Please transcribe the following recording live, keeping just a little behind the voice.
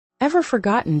Ever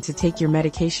forgotten to take your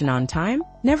medication on time?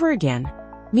 Never again.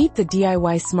 Meet the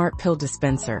DIY Smart Pill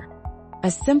Dispenser.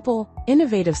 A simple,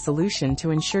 innovative solution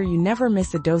to ensure you never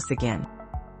miss a dose again.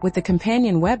 With the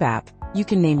companion web app, you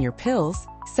can name your pills,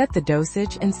 set the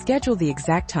dosage, and schedule the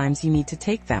exact times you need to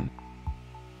take them.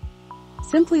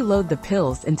 Simply load the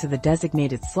pills into the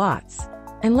designated slots,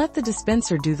 and let the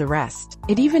dispenser do the rest.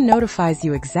 It even notifies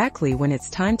you exactly when it's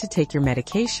time to take your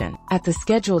medication. At the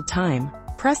scheduled time,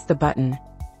 press the button,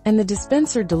 and the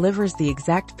dispenser delivers the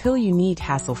exact pill you need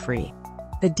hassle-free.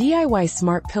 The DIY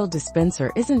Smart Pill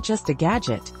Dispenser isn't just a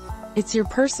gadget, it's your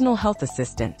personal health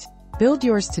assistant. Build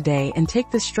yours today and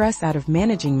take the stress out of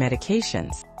managing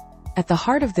medications. At the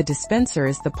heart of the dispenser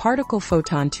is the Particle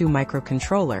Photon 2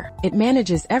 microcontroller. It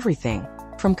manages everything,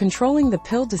 from controlling the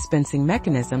pill dispensing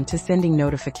mechanism to sending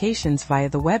notifications via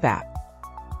the web app.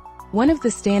 One of the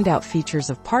standout features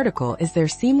of Particle is their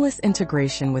seamless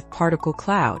integration with Particle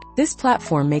Cloud. This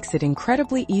platform makes it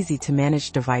incredibly easy to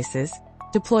manage devices,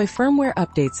 deploy firmware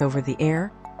updates over the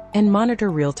air, and monitor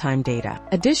real-time data.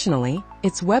 Additionally,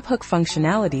 its webhook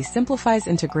functionality simplifies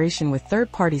integration with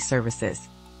third-party services,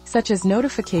 such as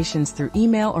notifications through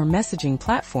email or messaging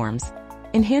platforms,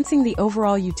 enhancing the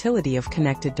overall utility of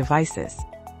connected devices.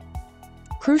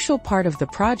 Crucial part of the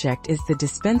project is the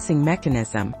dispensing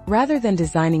mechanism. Rather than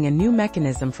designing a new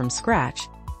mechanism from scratch,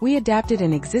 we adapted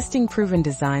an existing proven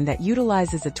design that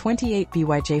utilizes a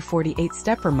 28BYJ48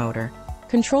 stepper motor,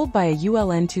 controlled by a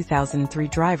ULN 2003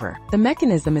 driver. The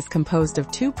mechanism is composed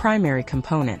of two primary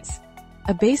components: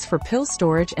 a base for pill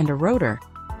storage and a rotor,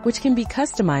 which can be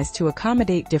customized to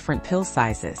accommodate different pill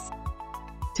sizes.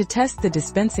 To test the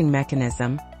dispensing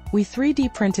mechanism, we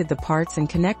 3D printed the parts and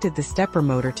connected the stepper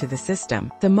motor to the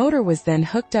system. The motor was then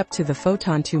hooked up to the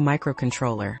Photon 2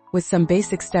 microcontroller. With some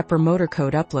basic stepper motor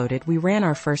code uploaded, we ran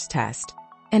our first test.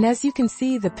 And as you can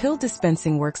see, the pill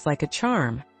dispensing works like a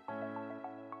charm.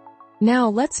 Now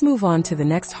let's move on to the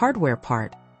next hardware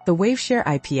part, the WaveShare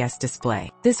IPS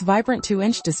display. This vibrant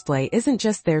 2-inch display isn't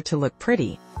just there to look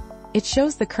pretty. It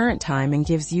shows the current time and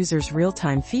gives users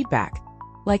real-time feedback,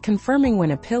 like confirming when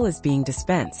a pill is being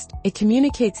dispensed. It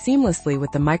communicates seamlessly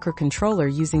with the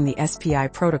microcontroller using the SPI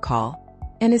protocol,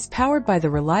 and is powered by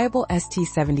the reliable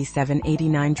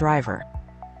ST7789 driver.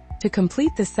 To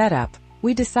complete the setup,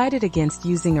 we decided against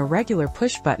using a regular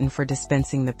push button for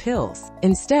dispensing the pills.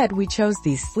 Instead, we chose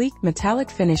these sleek, metallic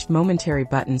finished momentary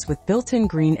buttons with built-in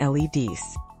green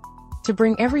LEDs. To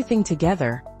bring everything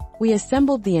together, we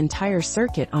assembled the entire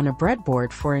circuit on a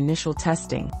breadboard for initial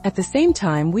testing. At the same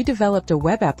time, we developed a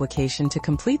web application to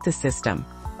complete the system,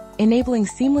 enabling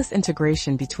seamless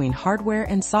integration between hardware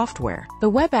and software.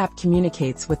 The web app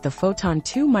communicates with the Photon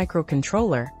 2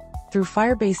 microcontroller through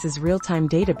Firebase's real-time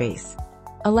database,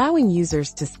 allowing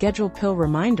users to schedule pill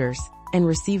reminders and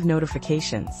receive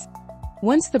notifications.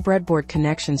 Once the breadboard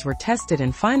connections were tested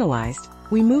and finalized,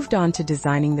 we moved on to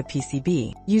designing the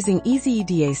PCB. Using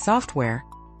EasyEDA software,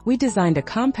 we designed a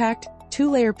compact,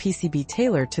 two-layer PCB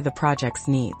tailored to the project's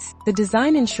needs. The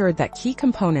design ensured that key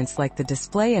components like the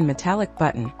display and metallic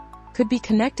button could be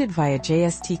connected via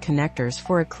JST connectors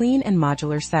for a clean and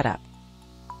modular setup.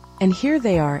 And here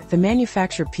they are, the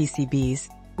manufactured PCBs,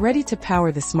 ready to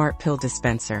power the smart pill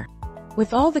dispenser.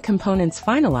 With all the components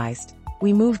finalized,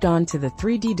 we moved on to the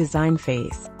 3D design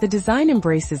phase. The design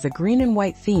embraces a green and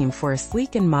white theme for a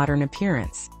sleek and modern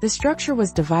appearance. The structure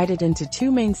was divided into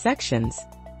two main sections,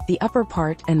 the upper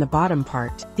part and the bottom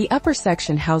part. The upper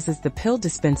section houses the pill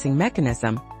dispensing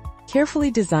mechanism, carefully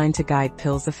designed to guide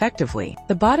pills effectively.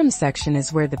 The bottom section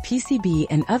is where the PCB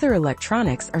and other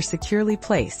electronics are securely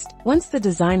placed. Once the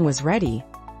design was ready,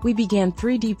 we began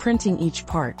 3D printing each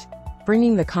part,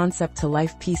 bringing the concept to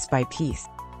life piece by piece.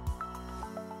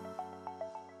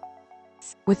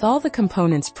 With all the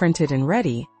components printed and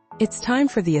ready, it's time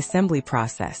for the assembly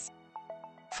process.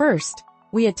 First,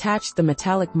 we attached the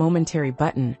metallic momentary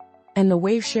button and the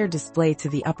WaveShare display to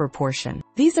the upper portion.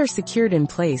 These are secured in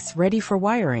place, ready for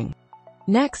wiring.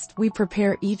 Next, we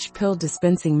prepare each pill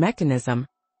dispensing mechanism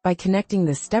by connecting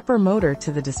the stepper motor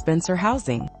to the dispenser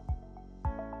housing.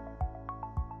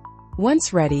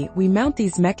 Once ready, we mount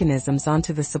these mechanisms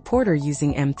onto the supporter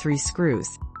using M3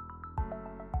 screws.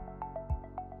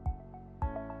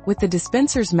 With the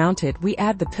dispensers mounted, we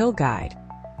add the pill guide,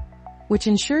 which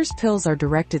ensures pills are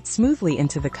directed smoothly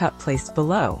into the cup placed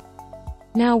below.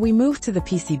 Now we move to the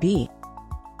PCB.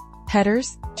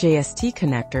 Headers, JST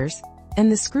connectors,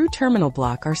 and the screw terminal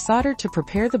block are soldered to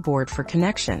prepare the board for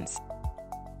connections.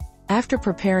 After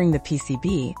preparing the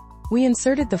PCB, we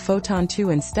inserted the Photon 2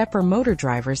 and stepper motor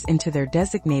drivers into their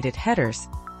designated headers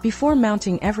before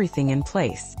mounting everything in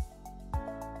place.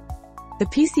 The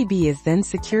PCB is then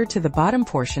secured to the bottom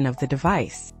portion of the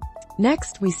device.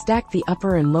 Next, we stack the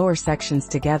upper and lower sections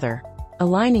together,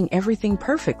 aligning everything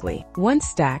perfectly. Once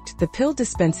stacked, the pill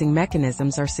dispensing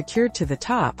mechanisms are secured to the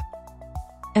top,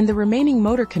 and the remaining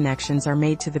motor connections are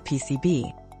made to the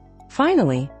PCB.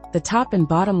 Finally, the top and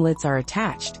bottom lids are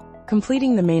attached,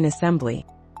 completing the main assembly.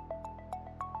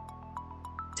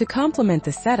 To complement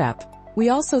the setup, we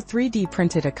also 3D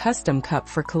printed a custom cup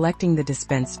for collecting the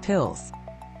dispensed pills.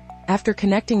 After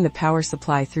connecting the power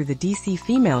supply through the DC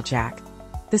female jack,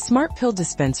 the smart pill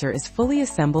dispenser is fully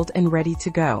assembled and ready to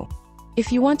go.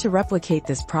 If you want to replicate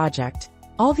this project,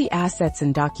 all the assets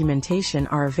and documentation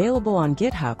are available on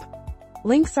GitHub.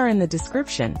 Links are in the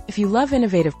description. If you love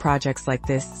innovative projects like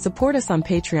this, support us on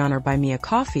Patreon or buy me a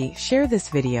coffee, share this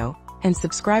video, and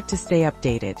subscribe to stay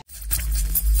updated.